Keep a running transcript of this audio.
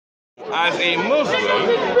as a Muslim,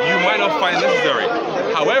 you might not find it necessary.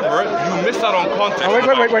 However, you miss out on context. Oh,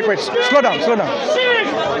 wait. Slow down.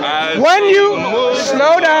 As when you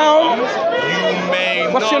slow down, you may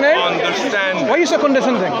what's not your name? understand. Why are you so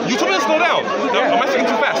condescending? You told me to slow down. Yeah. Am I speaking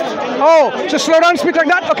too fast? Oh, so slow down, speak like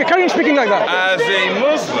that? Okay, carry on speaking like that. As a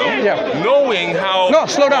Muslim, knowing how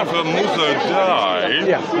slow down. Prophet Musa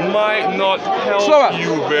died might not help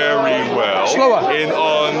you very well in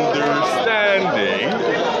understanding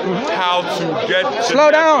how to get to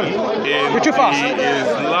slow down. In You're too fast. the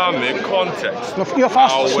Islamic context. No, you're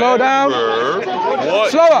fast. However, slow down. What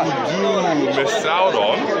Slower. you do miss out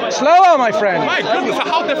on. Slower, my friend. My goodness,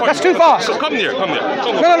 how different? That's too fast. Come near.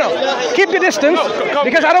 No. Keep the distance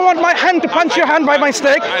because I don't want my hand to punch your hand by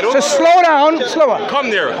mistake. So slow down, slower. Come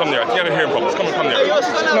near. I think you have a hearing problem. Come near.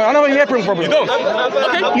 No, I don't have a hearing problem. You don't?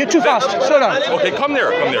 Okay. You're too fast. Slow down. Okay, come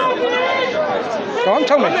near. Go on,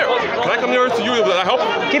 tell me. Can I come nearer to you? Will that help?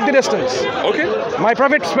 Keep the distance. Okay. My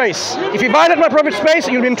private space. If you violate my private space,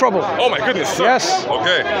 you'll be in trouble. Oh my goodness, sir. Yes.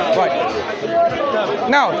 Okay. Right.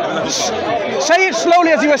 Now, say it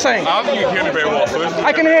slowly as you were saying. I don't think you can hear me very well. So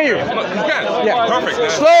I can hear you. You can? Yeah.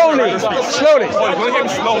 Perfect. Slowly. Oh, you want to hear me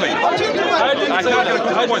slowly? I cannot get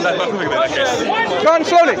across the point that quickly in that case. Go on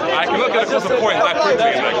slowly. I cannot get across the point that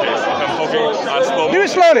quickly in that case. If I'm talking slowly. Do it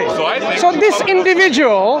slowly. So this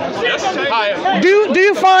individual, yes? Hi. do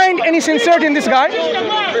you find any sincerity in this guy?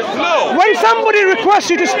 No. When somebody requests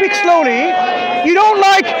you to speak slowly, you don't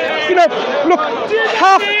look,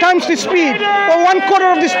 half times the speed or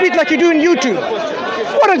 1/4 of the speed like you do in YouTube.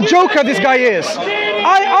 What a joker this guy is.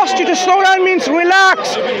 I asked you to slow down means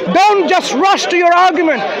relax. Don't just rush to your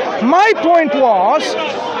argument. My point was,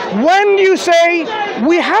 when you say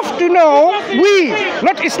we have to know,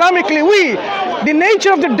 not Islamically, the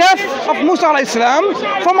nature of the death of Musa alayhi salam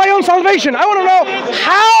for my own salvation. I want to know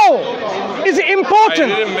how is it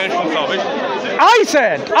important? I didn't mention salvation.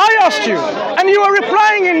 I asked you, and you are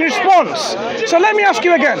replying in response. So let me ask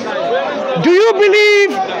you again. Do you believe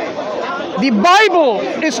the Bible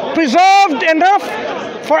is preserved enough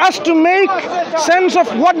for us to make sense of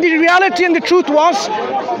what the reality and the truth was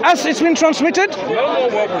as it's been transmitted? I don't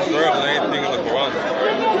know what preserved than anything in the Quran,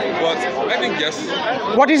 but I think yes.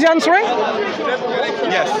 What is he answering?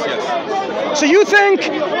 Yes. So you think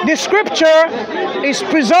the scripture is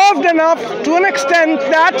preserved enough to an extent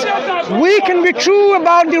that we can be true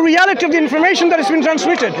about the reality of the information that has been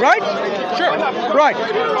transmitted, right? Sure. Right.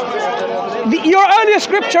 Your earlier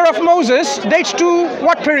scripture of Moses dates to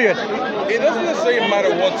what period? It doesn't necessarily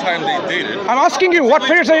matter what time they dated. I'm asking you, what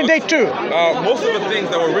period does it date to? Most of the things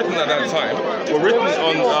that were written at that time were written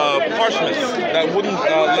on parchments that wouldn't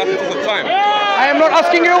last until the time. I am not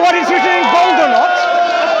asking you what is written in gold or not.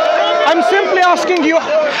 I'm simply asking you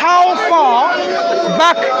how far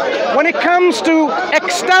back, when it comes to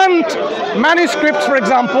extant manuscripts, for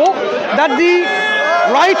example, that the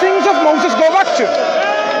writings of Moses go back to.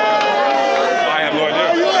 I have no idea.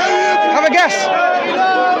 Have a guess.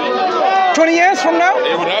 20 years from now?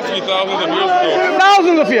 It would have to be thousands of years ago.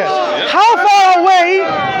 Thousands of years. Yep. How far away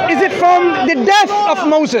is it from the death of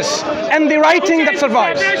Moses and the writing that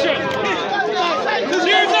survives? I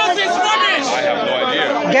have no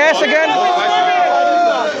idea. Guess again. Most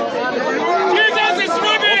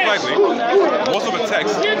likely, most of the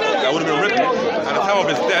text that would have been written at the time of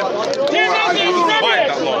his death hasn't survived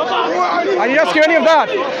that long. I didn't ask you any of that.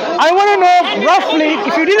 I want to know roughly,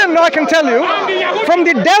 if you didn't know, I can tell you, from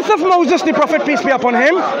the death of Moses, the Prophet, peace be upon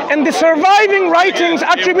him, and the surviving writings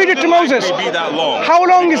attributed to Moses. It wouldn't be that long. How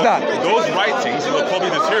long is that? Those writings will probably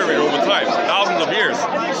deteriorate over time, thousands of years.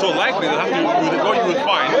 So likely, what you would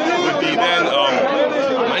find would be then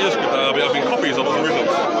manuscripts that have been copies of those originals.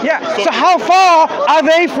 Yeah, so how far are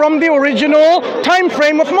they from the original time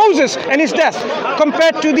frame of Moses and his death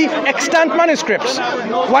compared to the extant manuscripts?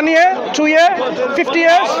 1 year, 2 years, 50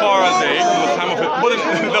 years? How far are they from the time of it?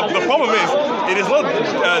 But the problem is, it is not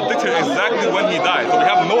dictated exactly when he died, so we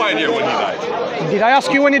have no idea when he died. Did I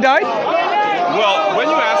ask you when he died? Well, when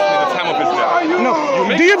you asked me the time of his death, no.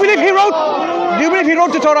 Do you believe he wrote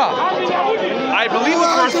the Torah? I believe the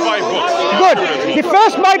first 5 books. Good. The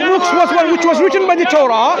first 5 books was one which was written by the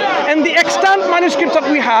Torah, and the extant manuscripts that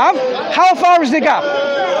we have. How far is the gap?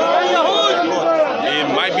 It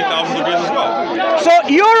might be thousands of years as well. So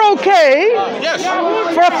you're okay? Yes.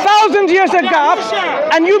 For 1,000 years a gap,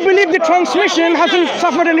 and you believe the transmission hasn't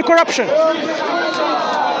suffered any corruption?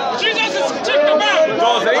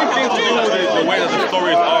 Does anything to do with the way that the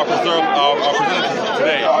stories are preserved, are presented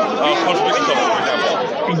today, contradict each other, for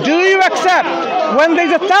example? Do you accept when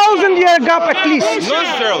there's a 1,000-year gap at least? Not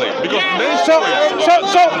necessarily, because many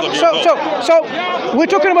So we're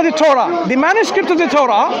talking about the Torah, the manuscript of the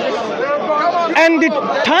Torah, and the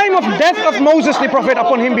time of death of Moses, the prophet,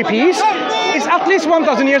 upon him be peace, is at least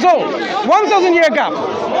 1,000 years old. 1,000-year gap.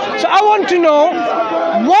 So I want to know,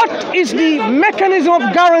 what is the mechanism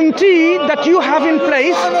of guarantee that you have in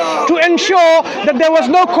place to ensure that there was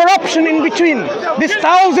no corruption in between this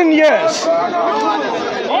 1,000 years?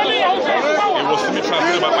 It was to be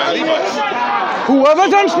translated by Levites. Whoever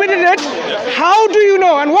transmitted it, how do you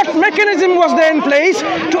know, and what mechanism was there in place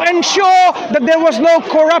to ensure that there was no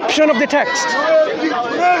corruption of the text?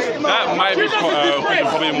 That might be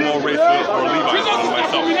probably more racist for Levites than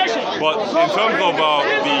myself. But in terms of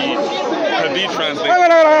the Hadith translation...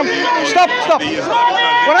 Stop.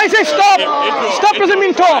 When I say stop, stop doesn't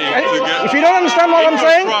mean talk. If you don't understand what I'm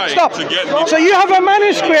saying, stop. So you have a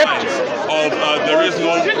manuscript of there is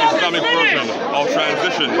no Islamic version of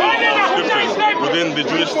transition of scriptures within the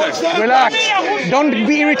Jewish text. Relax. Don't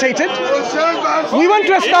be irritated. We want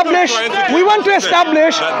to establish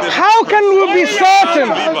how can we be certain?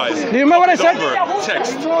 Do you remember what I said?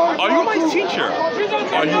 Text. Are you my teacher?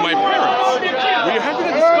 Are you my parents? We are having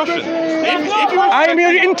a discussion. I am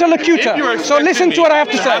your interlocutor. So listen to what I have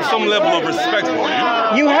to say. Have some level of respect for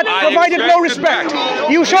you. You had provided no respect.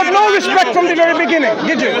 You showed no respect from the very beginning,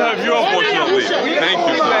 did you? You unfortunately.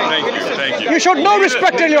 Thank you. You showed no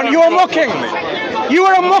respect earlier on. You were mocking. You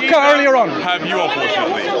were a mocker earlier on. Have you,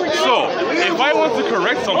 unfortunately. So, if I want to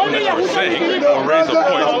correct something that you were saying, or raise a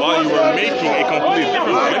point while you were making a completely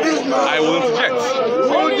different point, I will interject.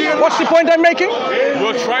 What's the point I'm making?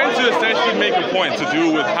 We're trying to essentially make a point to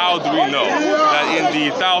do with how do we know that in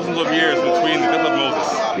the thousands of years between the death of Moses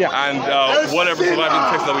and whatever surviving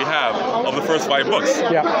text that we have of the first 5 books,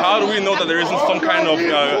 how do we know that there isn't some kind of,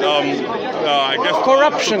 I guess,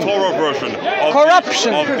 corruption. Torah version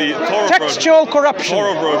of the Torah textual corruption.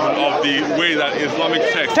 Torah version of the way that Islamic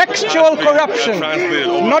text textual corruption,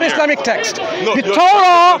 not Islamic text. No, the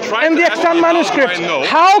Torah and the extant manuscript.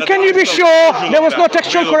 How can you be sure there was no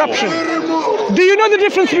textual corruption? Do you know the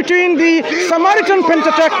difference between the Samaritan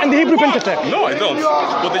Pentateuch and the Hebrew Pentateuch? No, I don't.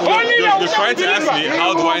 But then you're trying to ask me,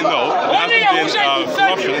 how do I know there hasn't been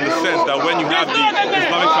corruption in the sense that when you have the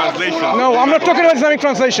Islamic translation... No, I'm not talking about Islamic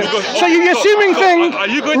translation. So you're assuming things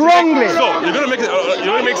wrongly. You're going to make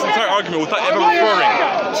this entire argument without ever referring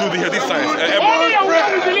to the Hadith science.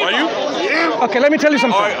 Are you? Okay, let me tell you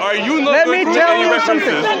something. Are you not going to make any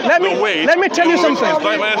references Let me tell you something.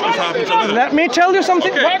 Let me tell you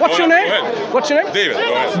something. What's your name? What's your name? David.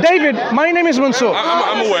 Go ahead. David, my name is Mansur.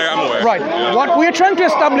 I'm aware. Right. Yeah. What we're trying to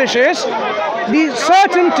establish is the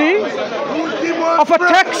certainty of a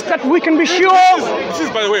text that we can be sure. This is,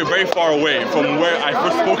 by the way, very far away from where I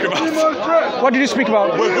first spoke about. What did you speak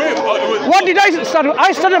about? What did I start?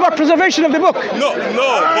 I started about preservation of the book. No.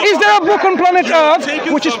 Is there a book on planet Earth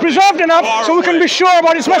which is preserved enough so we can be sure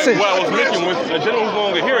about its message? What I was making with a gentleman who's no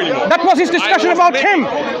longer here anymore. That was his discussion about him.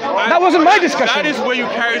 That wasn't my discussion. That is where you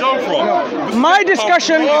carried on from. No. My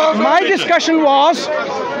discussion was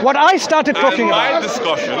what I started talking about. My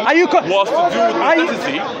discussion was to do with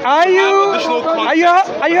necessity. Are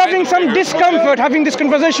you having some discomfort having this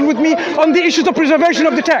conversation with me on the issues of preservation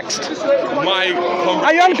of the text?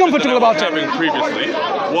 Are you uncomfortable about it? Having previously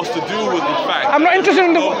was to do with the fact. I'm not interested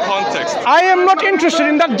in the context. I am not interested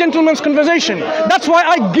in that gentleman's conversation. That's why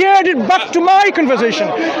I geared it back to my conversation.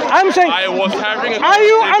 I'm saying, I was having a are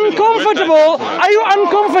you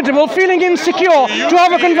uncomfortable feeling insecure to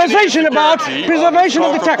have a conversation about preservation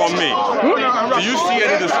of the text? From me. Do you see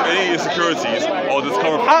any insecurities or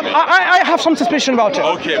discomfort from me? I have some suspicion about it.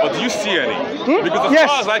 Okay, but do you see any? Because as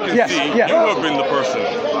far as I can see, you have been the person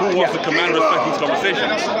who wants to command respect in this conversation.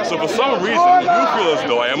 So for some reason, you feel as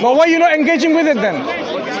though I am... Well, why are you not engaging with it then?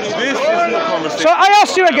 This isn't a conversation. So I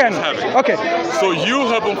asked you again. Okay. So you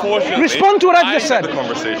have unfortunately... Respond to what I just said. The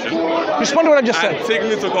conversation. Respond to what I just said. And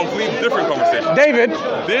taking it to a completely different conversation. David,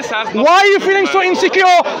 this has why are you feeling so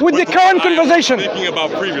insecure with the current conversation? Speaking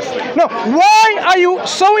about previously. No, why are you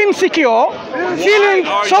so insecure, feeling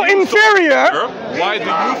so inferior? Why do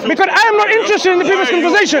you feel... Because I am not interested in the previous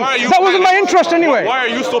conversation. That wasn't my interest anyway. Why are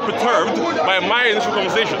you so perturbed by my initial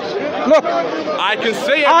conversation? Look, I can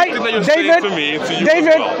say everything that you're saying to me to you as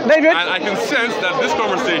well. David, and I can sense that this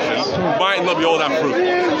conversation might not be all that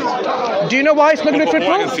fruitful. Do you know why it's not going to be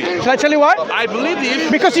fruitful? Shall I tell you why? I believe the issue...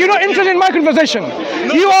 Because you're not interested in my conversation.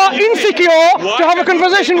 You are insecure to have a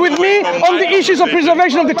conversation with me on the issues of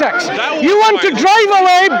preservation of the text. You want to drive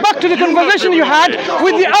away back to the conversation you had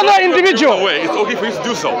with the other individual. It's okay for you to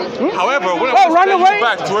do so. However, when run away?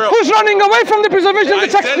 Who's running away from the preservation of the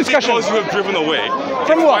text discussion? Because you have driven away.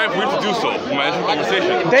 From what? It's fine for you to do so in my initial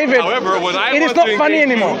conversation. David, however, when I it is not funny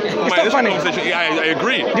anymore. It's not funny. I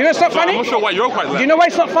agree. Do you know it's not funny? I'm not sure why you're quite left. Do you know why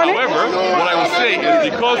it's not funny? However, what I will say is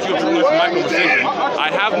because you've driven away from my conversation, I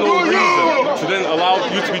have no reason to then allow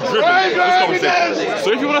you to be driven in this conversation. So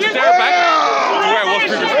if you want to stare back to where I was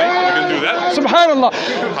previously, you can do that. Subhanallah.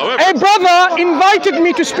 However, a brother invited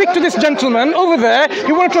me to speak to this gentleman over there.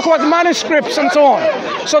 He wanted to talk about the manuscripts and so on.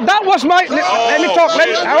 So that was my. Let me talk.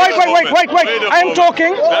 Wait. I am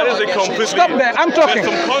talking. That is a completely. Stop there. I'm talking.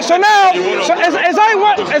 So now, as I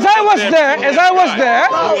was there,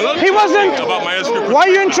 he wasn't. Why are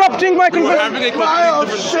you interrupting my conversation? We were having a completely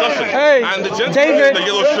different discussion. Hey, and the gentleman in the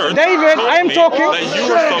yellow shirt. David, I am talking.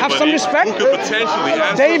 Have some respect. Who could potentially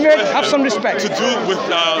answer David, have some respect. To do with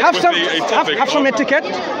have some etiquette.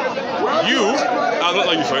 Not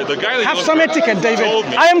like you, sorry. The guy that have some etiquette, David.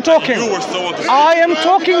 I am talking. You were someone to I am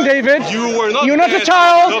talking, David. You were not. You're not a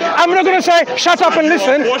child. I'm not going to say shut up and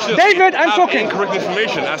listen. David, I'm talking. Incorrect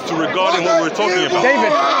information as to regarding what we were talking about. David,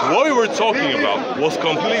 what we were talking about was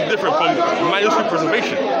completely different from manuscript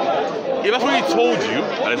preservation. If that's what he told you,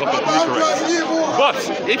 that is not completely correct. But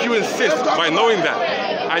if you insist by knowing that,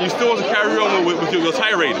 and you still want to carry on with your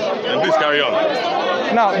tirade, then please carry on.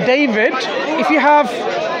 Now, David, if you have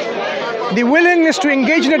the willingness to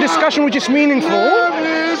engage in a discussion which is meaningful,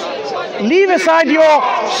 leave aside your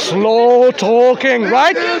slow talking,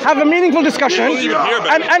 right? Have a meaningful discussion,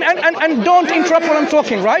 and don't interrupt when I'm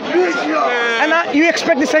talking, right? And you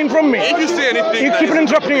expect the same from me. If you say anything, you keep on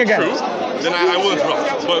interrupting again. Then I will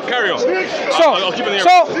interrupt. But carry on. I'll keep it in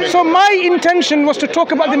the so my intention was to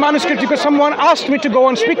talk about the manuscript because someone asked me to go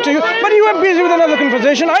and speak to you, but you were busy with another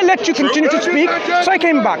conversation. I let you continue to speak, so I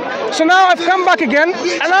came back. So now I've come back again,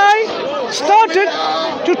 and I started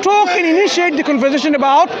to talk and initiate the conversation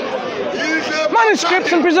about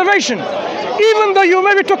manuscripts and preservation. Even though you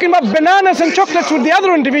may be talking about bananas and chocolates with the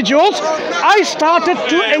other individuals, I started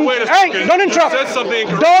to... Hey, don't interrupt.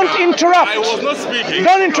 Don't interrupt. I was not speaking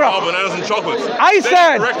don't interrupt. about bananas and chocolates. I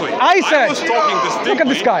said, I was talking distinctly. Look at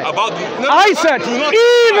this guy. About I said,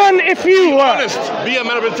 even if you were... honest, be a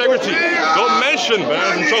man of integrity. Don't mention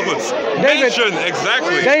bananas and chocolates. David, mention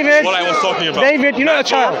exactly what I was talking about. David, you're not a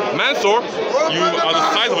child. Mansur, you are the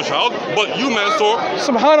size of a child, but you, Mansur...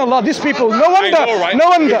 Subhanallah, these people, no wonder. I know, right? No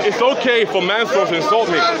wonder. It's okay for Mansur to insult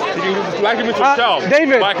me. He can liken me to a child.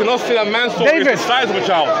 David. But I cannot say that Mansur is the size of a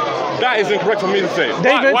child. That is incorrect for me to say.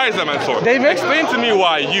 David. Why is that, Mansur? David. Explain to me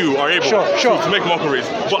why you are able to make mockeries,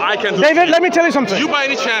 but I can't do David, let me tell you something. Do you by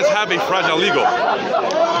any chance have a fragile ego?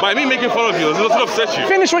 By me making fun of you, does it upset you?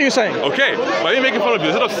 Finish what you're saying. Okay. By me making fun of you,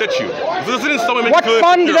 does it upset you? Does it in some way make what you feel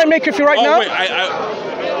fun did I make you feel right now? Wait,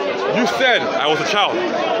 you said I was a child.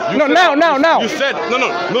 Now. You said, no.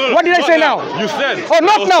 What did I say now? You said. Oh,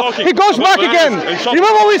 not now. He goes back again.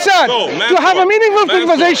 Remember what we said? To have a meaningful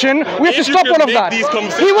conversation, we have to stop all of that.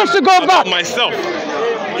 He wants to go back. Myself.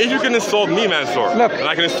 If you can insult me, Mansur, and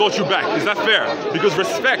I can insult you back, is that fair? Because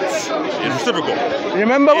respect is reciprocal.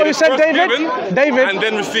 Remember what you said, David? David. And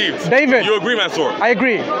then received. David. You agree, Mansur? I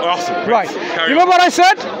agree. Awesome. Right. Remember what I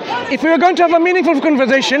said? If we were going to have a meaningful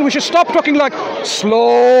conversation, we should stop talking like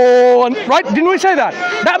slow and right. Didn't we say that?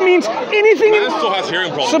 That means anything. Mansur has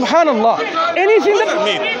hearing problems. Subhanallah. Anything what does that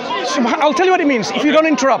mean? I'll tell you what it means. If you don't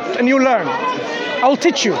interrupt and you learn, I'll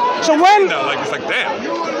teach you. So when it's like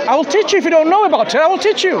damn. I will teach you if you don't know about it. I will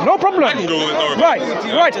teach you. No problem. I can go with it.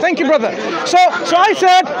 Right. Thank you, brother. So I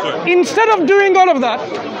said, instead of doing all of that,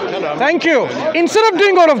 thank you. Instead of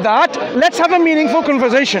doing all of that, let's have a meaningful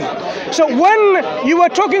conversation. So when you were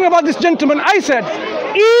talking about this gentleman, I said,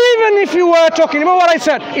 even if you were talking, remember what I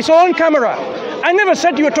said? It's all on camera. I never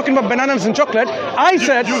said you were talking about bananas and chocolate. I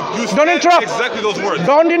said, don't interrupt. Exactly those words.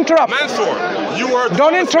 Don't interrupt. Mansur, you are.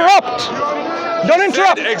 Don't interrupt. Don't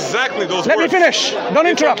interrupt. Exactly those words. Let me finish. Don't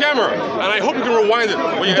interrupt. It's on camera, and I hope you can rewind it.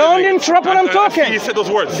 Don't interrupt when I'm talking. He said those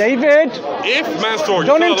words. David. If Mansur,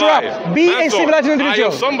 don't interrupt. Be a civilized individual.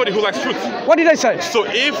 I am somebody who likes truth. What did I say? So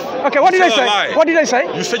if what did I say? What did I say?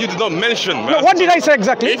 You said you did not mention. No, what did I say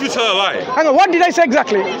exactly? If you tell a lie. Hang on. What did I say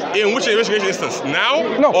exactly? In which investigation instance? Now?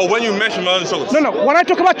 No. Or when you mentioned bananas and chocolates? No. When I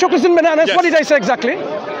talk about chocolates and bananas, what did I say exactly?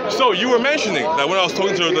 So you were mentioning that when I was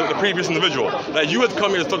talking to the previous individual, that you had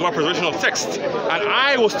come here to talk about preservation of text, and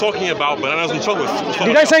I was talking about bananas and chocolates.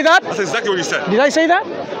 Did I say that? That's exactly what you said. Did I say that?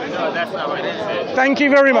 No, that's not what I said. Thank you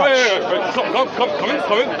very much. Come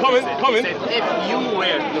in. If you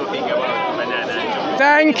were talking about banana and chocolate.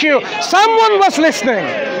 Thank you. Someone was listening.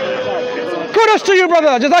 Kudos to you,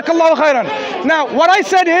 brother. Jazakallahu khairan. Now, what I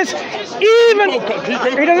said is, even he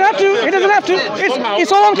doesn't have to.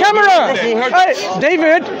 It's all on camera. Hey,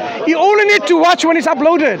 David, You only need to watch when it's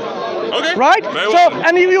uploaded. Okay. Right?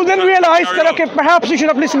 And you then realize that, okay, perhaps you should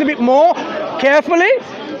have listened a bit more carefully.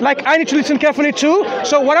 Like, I need to listen carefully too.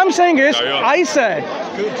 So what I'm saying is, I said,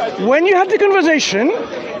 when you have the conversation,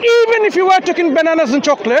 even if you were talking bananas and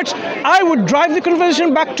chocolates, I would drive the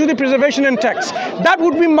conversation back to the preservation and text. That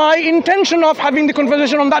would be my intention of having the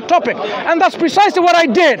conversation on that topic. And that's precisely what I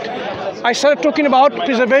did. I started talking about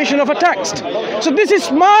preservation of a text. So this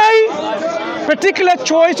is my particular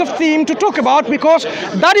choice of theme to talk about, because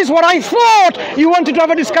that is what I thought you wanted to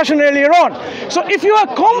have a discussion earlier on. So if you are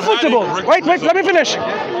comfortable, wait, let me finish.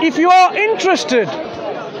 If you are interested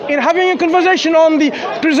in having a conversation on the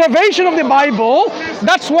preservation of the Bible,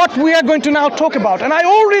 that's what we are going to now talk about. And I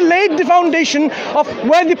already laid the foundation of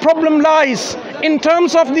where the problem lies in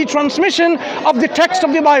terms of the transmission of the text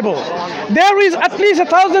of the Bible. There is at least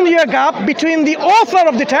 1,000-year gap between the author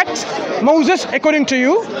of the text, Moses, according to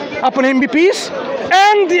you, upon him be peace,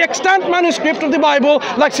 and the extant manuscript of the Bible,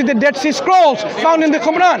 like say the Dead Sea Scrolls found in the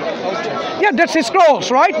Qumran. Yeah, Dead Sea Scrolls,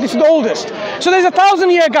 right? This is the oldest. So there's a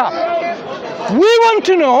 1,000-year gap. We want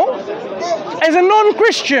to know, as a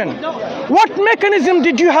non-Christian, what mechanism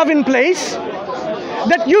did you have in place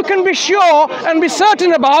that you can be sure and be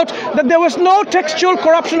certain about that there was no textual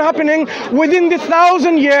corruption happening within the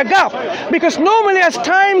 1,000-year gap? Because normally as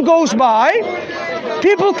time goes by,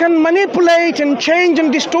 people can manipulate and change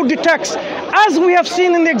and distort the text, as we have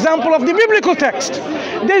seen in the example of the biblical text.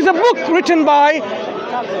 There's a book written by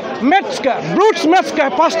Metzger, Bruce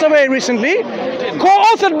Metzger, passed away recently,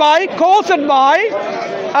 co-authored by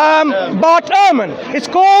Bart Ehrman. It's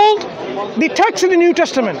called The Text of the New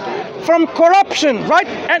Testament, From Corruption, right,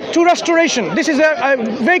 and to Restoration. This is a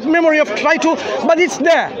vague memory of title, but it's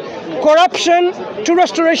there. Corruption to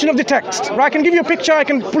Restoration of the Text. Right? I can give you a picture, I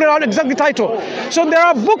can pull it out exactly the title. So there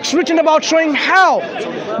are books written about showing how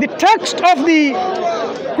the text of the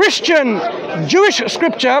Christian Jewish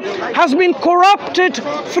scripture has been corrupted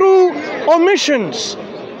through omissions,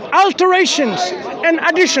 alterations, and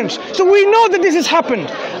additions. So we know that this has happened.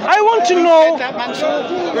 I want to know.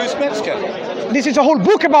 Bruce Metzger. This is a whole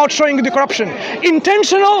book about showing the corruption,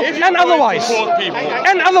 intentional and otherwise.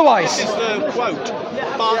 And otherwise. This is the quote.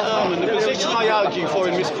 Bart Ehrman, the position I argue for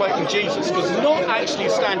in misquoting Jesus does not actually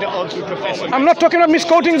stand at odds with professing. I'm not talking about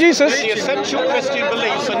misquoting Jesus. The essential Christian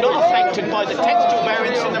beliefs are not affected by the textual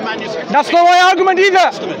variants in the manuscript. That's not my argument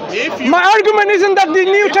either. My argument isn't that the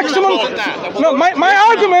New Testament. No, my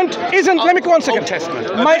argument isn't. Let me go 1 second.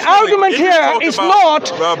 My argument here is not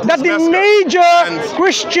that the major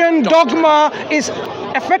Christian dogma is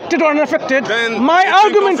affected or unaffected. My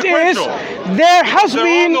argument is there has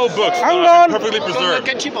been. Hang on.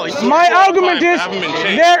 My argument is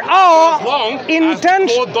there are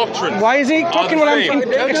intense. Why is he talking when I'm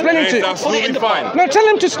explaining to you? Absolutely fine. No, tell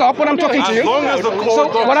him to stop when I'm talking to you. So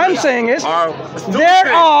what I'm saying is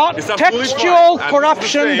there are textual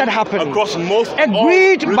corruption that happened,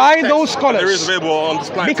 agreed by those scholars,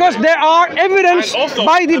 because there are evidence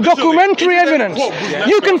by the documentary evidence.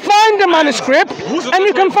 You can find the manuscript and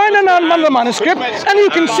you can find another manuscript and you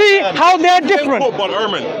can see how they're different.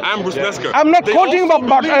 I'm not quoting about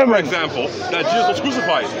Bart Ehrman. That Jesus was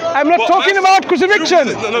crucified. I'm not talking about crucifixion.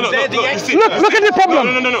 Look at the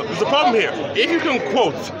problem. No. There's a problem here. If you can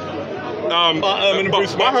quote May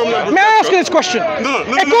I ask you this question?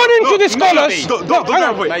 According to the scholars,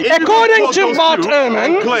 according to Bart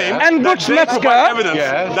Ehrman and Bruce Metzger,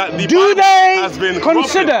 do they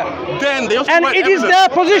consider, and it is their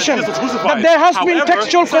position, that there has been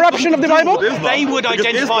textual corruption of the Bible? They would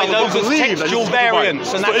identify those as textual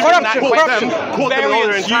variants, and that's corruption.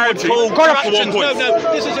 Variants you would call corruption.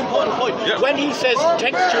 No, this is an important point. When he says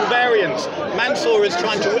textual variants, Mansur is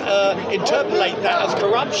trying to interpolate that as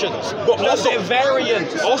corruptions. Also,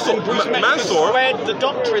 variants. Also, Mansur spread the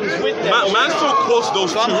doctrines with them. Mansur quotes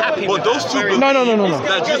those two, but those two believe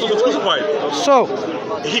that Jesus was crucified. So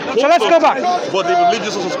let's go back. But they believe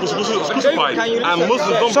Jesus was crucified, and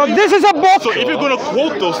Muslims don't. So this is a book. So if you're going to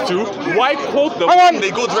quote those two, why quote them?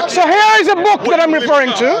 They go directly. So here is a book that I'm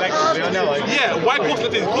referring to. Yeah, why quote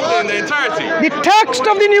them in the entirety? The text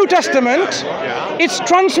of the New Testament, its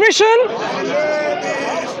transmission.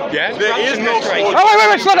 Yeah, there is no.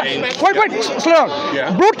 Wait, slow down. Slow down.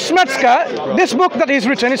 Yeah. Bruce Metzger, this book that he's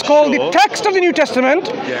written is called The Text of the New Testament,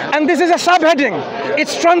 and this is a subheading.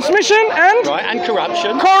 It's transmission and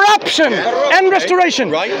corruption and restoration.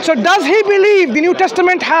 Right. So does he believe the New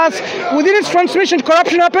Testament has, within its transmission,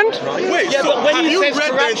 corruption happened? Wait, but when he says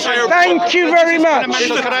corruption, thank you very much.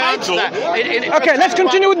 Okay, let's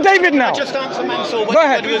continue with David now. Just answer Mansur what Go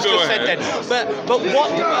ahead. was just said then. But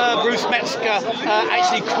what Bruce Metzger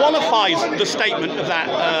actually qualifies the statement of that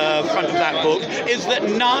front of that book is that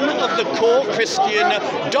none of the core Christian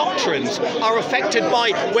doctrines are affected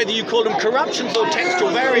by whether you call them corruptions or textual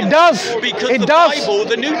variants. It does. Because it the does. Bible,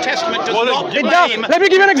 the New Testament, does not It does. claim Let me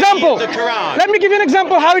give you an example. the Quran. Let me give you an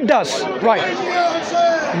example how it does. Right.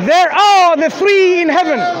 There are the three in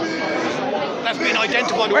heaven. That's been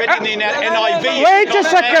identified already in the NIV. Wait a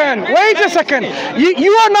second. Wait a second.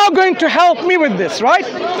 You are now going to help me with this, right?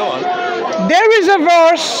 Go on. There is a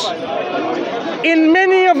verse in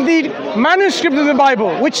many of the manuscripts of the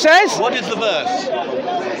Bible which says. What is the verse?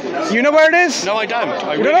 You know where it is? No, I don't.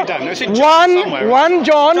 I really don't. It's in John somewhere. 1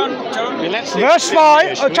 John, verse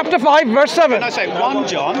 5, chapter 5, verse 7. Can I say 1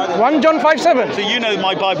 John? 1 John 5, 7. So you know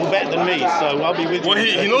my Bible better than me, so I'll be with you. Well,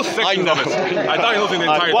 he knows sections of it. I thought he knows the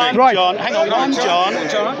entire 1 thing. Right. John, hang on, 1 John.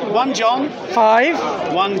 1 John.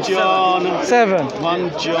 5. 1 John. 7.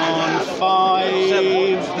 1 John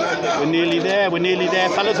 5. We're nearly there. We're nearly there.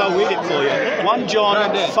 Fellas, I'll read it for you. 1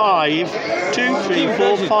 John 5, 2, 3,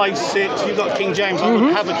 4, 5, 6. You've got King James. I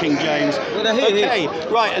don't have a King James. Okay,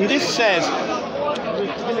 right, and this says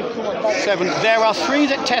 7. There are three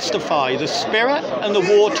that testify, the Spirit and the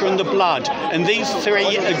water and the blood, and these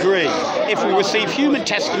three agree. If we receive human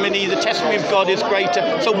testimony, the testimony of God is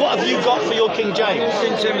greater. So what have you got for your King James?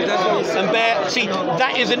 And see,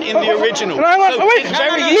 that isn't in the original. Wait, it's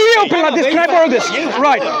very leave it open like this. Can I borrow this?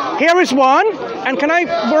 Right, here is one, and can I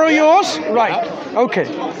borrow yours? Right, okay.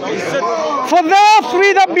 For there are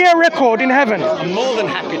three that bear record in heaven. I'm more than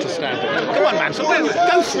happy to stand it. Go on, Mansur,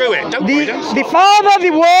 go through it. Don't worry, don't the Father,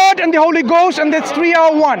 the Word, and the Holy Ghost, and the three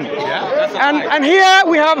are one. And here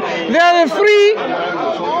we have, there are the three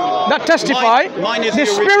that testify. Mine is the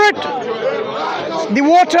Spirit, the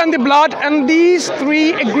water, and the blood, and these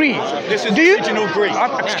three agree. This is the original Greek.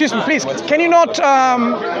 Excuse me, please. Can you not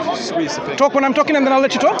talk when I'm talking, and then I'll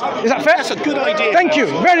let you talk? Is that fair? That's a good idea. Thank you.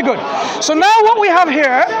 Very good. So now what we have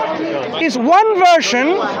here is one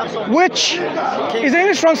version, which is an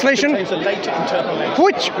English translation,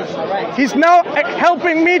 which is now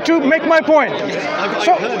helping me to make my point.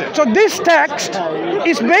 So this text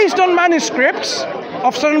is based on manuscripts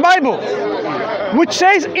of certain Bible, which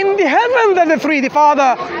says in the heaven that the three, the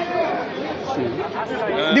Father,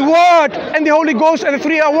 the Word, and the Holy Ghost, and the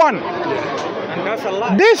three are one.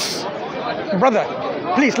 This, brother,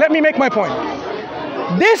 please let me make my point.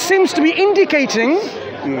 This seems to be indicating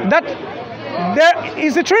that there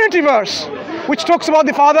is a Trinity verse which talks about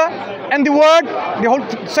the Father and the Word, the whole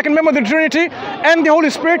second member of the Trinity, and the Holy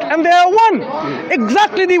Spirit, and they are one.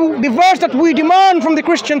 Exactly the verse that we demand from the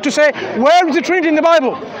Christian to say, where is the Trinity in the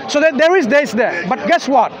Bible? So that there is this there. But guess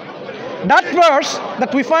what? That verse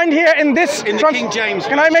that we find here in this... In the King James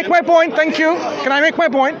Can I make my point? Thank you. Can I make my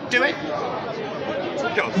point? Do it.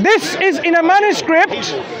 This is in a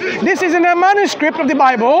manuscript. This is in a manuscript of the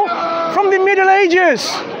Bible from the Middle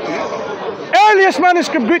Ages. Earliest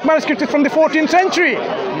manuscript, Greek manuscript, is from the 14th century.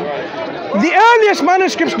 The earliest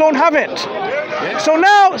manuscripts don't have it. So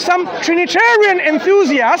now some Trinitarian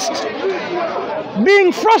enthusiasts,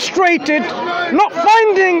 being frustrated, not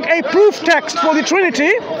finding a proof text for the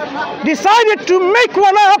Trinity, decided to make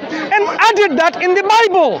one up and added that in the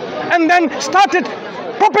Bible, and then started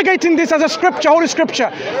propagating this as a scripture, holy scripture,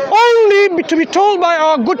 only to be told by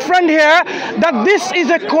our good friend here that this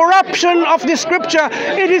is a corruption of the scripture.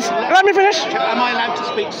 It is, let me finish. Am I allowed to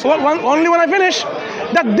speak? Only when I finish.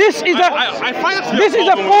 That this is a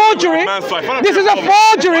forgery. This is a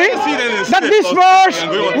forgery. That this verse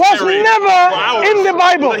was never in the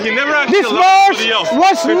Bible. This verse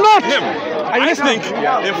was not. I think,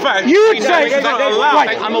 in fact, you would say,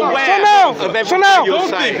 right, I'm aware of everything you're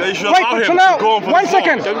saying. So now, 1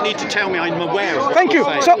 second. You don't need to tell me, I'm aware of it. Thank you.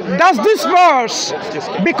 So does this verse,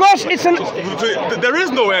 because it's an... There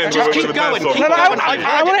is no end. Just keep going.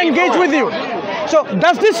 I want to engage with you. So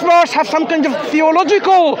does this verse have some kind of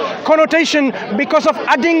theological connotation because of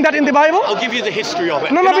adding that in the Bible? I'll give you the history of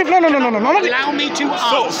it. No. Allow me to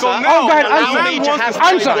answer. So now, go ahead,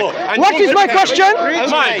 answer. What is my question?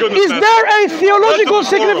 Is there a theological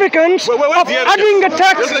significance of adding a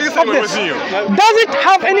text of this? Does it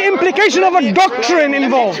have any implication of a doctrine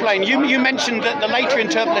involved? Explain. You mentioned that the later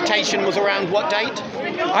interpretation was around what date?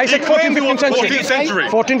 I said 14th, 15th century.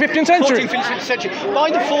 14th, 15th century. 14th, 15th century.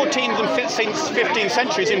 By the 14th and 15th first 15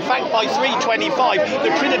 centuries. In fact, by 325, the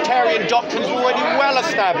Trinitarian doctrines were already well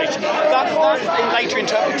established. That later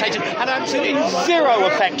interpretation had absolutely zero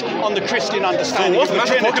effect on the Christian understanding of the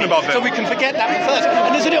Trinity. Talking about that? So we can forget that first.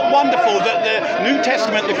 And isn't it wonderful that the New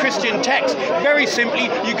Testament, the Christian text, very simply,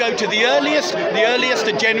 you go to the earliest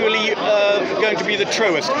are generally going to be the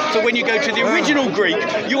truest. So when you go to the original Greek,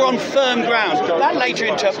 you're on firm ground. That later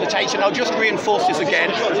interpretation, I'll just reinforce this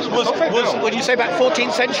again, was what do you say, about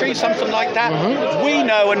 14th century, something like that? We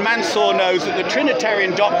know, and Mansur knows, that the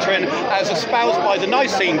Trinitarian doctrine, as espoused by the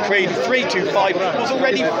Nicene Creed 325, was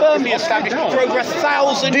already firmly established for over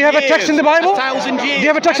 1,000 years. Do you have a text in the Bible? 1,000 years. Do you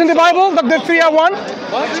have a text in the Bible that the three are one?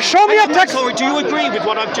 What? Show me a text. Sorry, do you agree with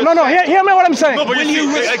what I've just No, said? hear me what I'm saying. No, but Do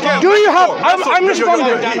you have... I'm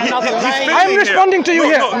responding. I'm responding to you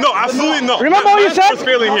here. No, absolutely not. Remember what you said?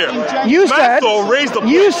 Failing here. You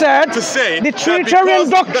said to say the Trinitarian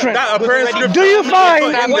doctrine. Do you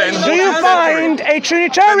find a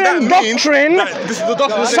Trinitarian doctrine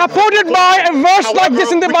supported by a verse like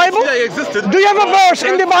this in the Bible? Do you have a verse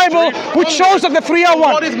in the Bible which shows that the three are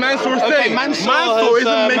one? What is Mansur saying? Mansur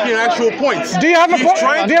isn't making actual points. Do you have a text?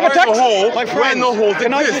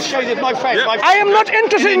 Can I just show you, my friend? I am not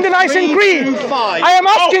interested in the Nicene Creed. I am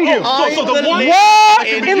asking you, where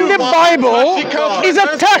in the Bible is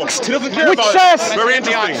a text which says... Very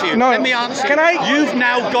interesting. No, let me answer. Can I? You've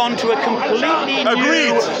now gone to a completely new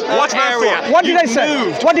area. What did I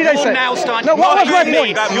say? What did I say? No, what was my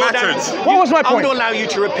point? What was my point? I'm going to allow you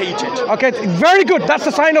to repeat it. Okay, very good. That's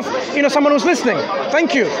the sign of someone who's listening.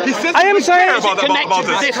 Thank you. I am saying.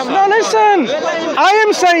 No, listen. I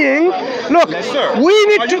am saying. Look, we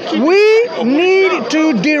need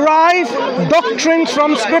to derive doctrines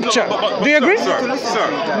from Scripture. Do you agree?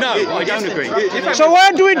 No, I don't agree. So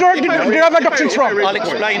where do we derive our doctrines from? I'll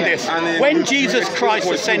explain this. When Jesus Christ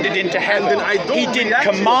ascended into heaven, he didn't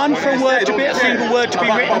command for a single word to be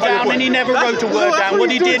written down, and he never wrote a word down.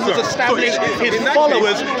 What he did was establish his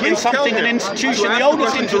followers in an institution, the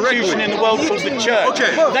oldest institution in the world called the church.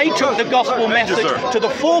 They took the gospel message to the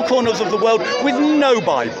four corners of the world with no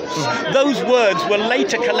Bibles. Those words were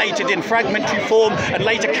later collated in fragmentary form and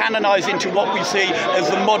later canonized into what we see as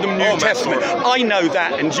the modern New Testament. I know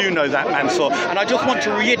that, and you know that, Mansur. And I just want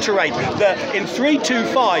to reiterate that in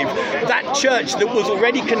 325, that church that was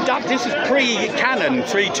already conducted, this is pre-canon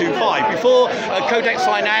 325, before Codex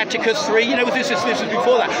Sinaiticus 3, this is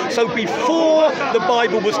before that. So before the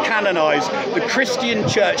Bible was canonized, the Christian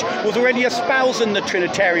church was already espousing the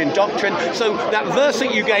Trinitarian doctrine. So that verse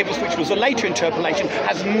that you gave us, which was a later interpolation,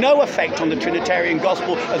 has no effect on the Trinitarian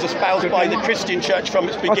gospel as espoused by the Christian church from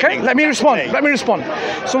its beginning. Okay, let me respond.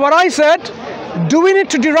 So what I said, do we need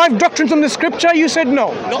to derive doctrines from the Scripture? You said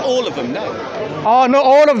no. Not all of them, no. Oh, not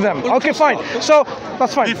all of them. Okay, fine. So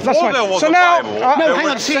that's fine. So now, no, hang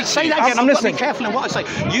on. Say that again. I'm listening. Be careful in what I say.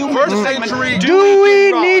 Do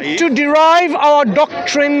we need to derive our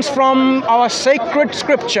doctrines from our sacred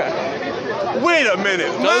Scripture? Wait a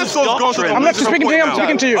minute. Mansur's gone to the I'm not speaking to you, I'm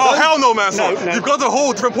speaking to you. Oh, hell no, Mansur. No. You've got a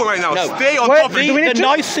whole different point right now. No. Stay on topic. The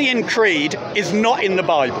Nicene Creed is not in the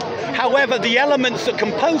Bible. However, the elements that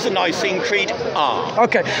compose the Nicene Creed are.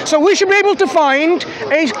 Okay, so we should be able to find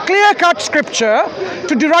a clear-cut scripture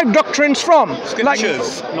to derive doctrines from.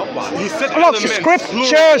 Scriptures, not one. He said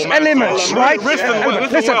scriptures, elements, right? Listen,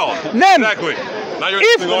 then, exactly.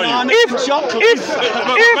 If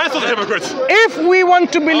we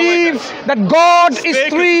want to believe that God is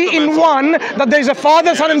three in one, that there is a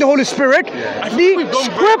Father, Son, and the Holy Spirit, the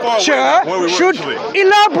Scripture should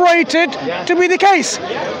elaborate it to be the case.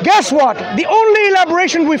 Guess what? The only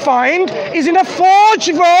elaboration we find is in a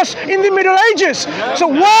forged verse in the Middle Ages. So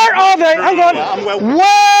where are they? Hang on.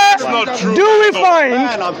 Where do we find?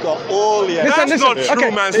 I've got all the That's not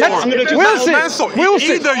true, Mansur. We'll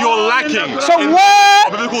see. Either you're lacking. So where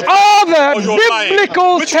are the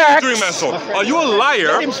biblical texts? Are you a liar?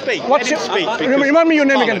 Let him speak. Remind me your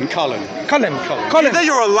name again. Cullen. Either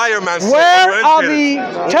you're a liar, Mansur. Where are the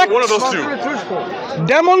texts? One of those two.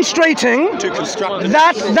 Demonstrating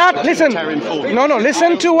that listen.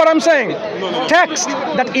 Listen to what I'm saying. Text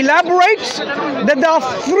that elaborates that there are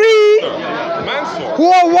three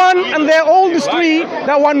who are one, and they're all the three,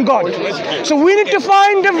 they're one God. So we need to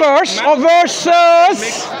find a verse or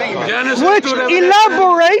verses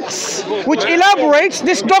which elaborates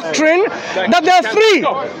this doctrine that there are three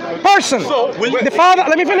persons. The Father,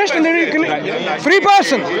 let me finish, and then three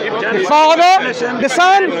persons. The Father, the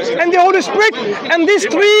Son, and the Holy Spirit, and these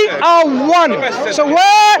three are one. So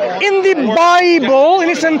where in the Bible, in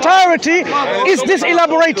its entirety, is this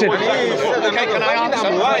elaborated? Okay, can I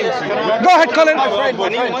answer? Go ahead, Colin.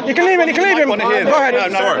 You can leave him. You can leave him. Go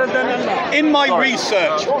ahead. No. In my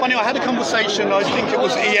research, funny, I had a conversation. I think it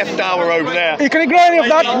was sfdawah over there. You can ignore any of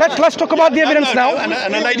that. Let's talk about the evidence now.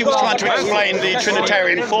 And a lady was trying to explain the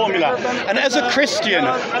Trinitarian formula. And as a Christian,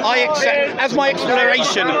 I accept, as my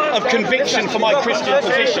exploration of conviction for my Christian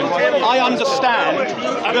position, I understand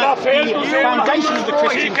that the foundation of the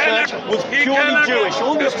Christian church was purely Jewish.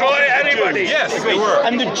 All the apostles were Jews. Yes, they were.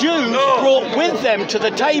 And the Jews brought with them to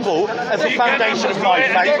the table, as the foundation of my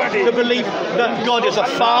faith, the belief that God is a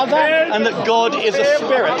father and that God is a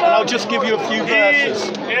spirit. And I'll just give you a few verses.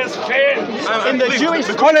 In the Jewish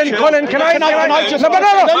Colin, can I just... No.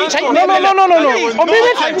 A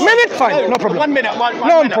minute, fine. No problem. 1 minute.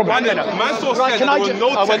 No problem. Mansur said there were no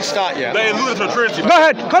I won't start yet. They alluded to the Trinity. Go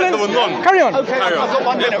ahead, Colin. There were none. Carry on. Okay, I've got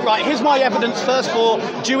 1 minute. Right, here's my evidence first for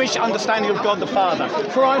Jewish understanding of God the Father.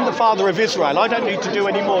 For I'm the Father of Israel. I don't need to do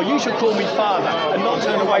any more. You should call me Father and not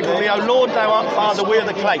turn away from me. O Lord, thou art Father, we are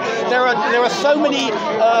the clay. There are so many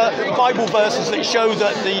Bible verses that show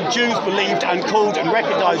that the Jews believed and called and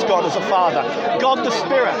recognized God as a Father. God the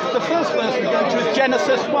Spirit. The first verse we go to is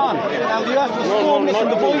Genesis 1. Now the earth was formless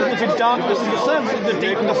and the void was in darkness and the surface of the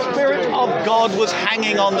deep and the Spirit of God was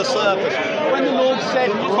hanging on the surface. When the Lord said,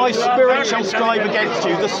 my Spirit shall strive against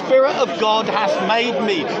you, the Spirit of God hath made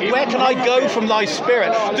me. Where can I go from thy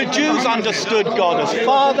Spirit? The Jews understood God as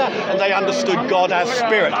Father and they understood God as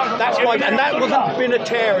Spirit. That's why, and that wasn't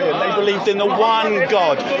Binitarian. They believed in the one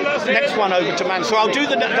God. Next one over to Mansur. I'll do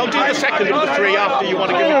the second of the three after you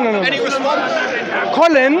want to give me any response.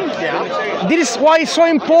 Colin, this is why it's so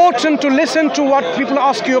important to listen to what people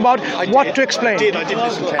ask you about, what to explain. I did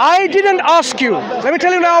listen to I didn't ask you. Let me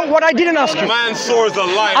tell you now what I didn't ask you. Mansur is a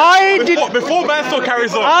liar. Before Mansur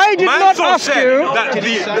carries on, I did not ask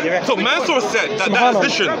you. So Mansur said that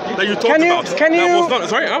addition that you talked about. Can you?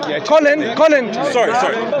 Sorry, Colin. Sorry.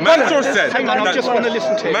 Mansur said. Hang on, I just want to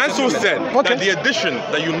listen to it. Mansur said that the addition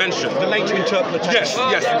that you mentioned. The later interpretation.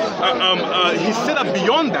 Yes. He said that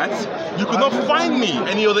beyond that, you could not find me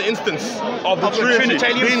any other instance of the Trinity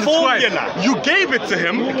being described. You gave it to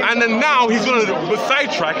him, and then now he's going to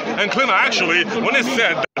sidetrack and claim that actually, when it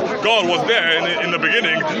said that God was there in the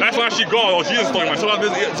beginning, that's not actually God or Jesus talking about.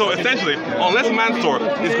 So essentially, unless Mansur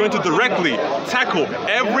is going to directly tackle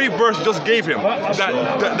every verse you just gave him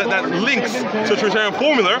that links to the Trinitarian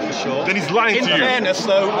formula, then he's lying to you. In fairness,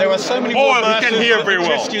 though, there are so many more verses that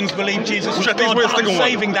Christians believe Jesus was God. I'm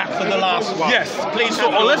saving that for the last one. Yes, please. So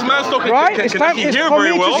unless Mansur can hear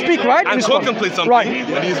very well and contemplate something,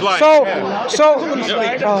 then he's lying. So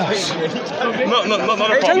not a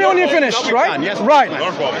problem. tell me when you're finished, right? Yes, right.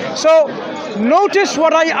 Not a problem. So notice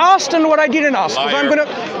what I asked and what I didn't ask. Because I'm gonna.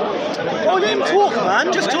 Oh, then talk,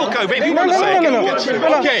 man. Just talk over it. If you want to say it.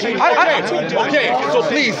 Okay. So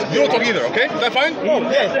please, you don't talk either. Okay? Is that fine?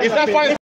 Yeah. Is that fine?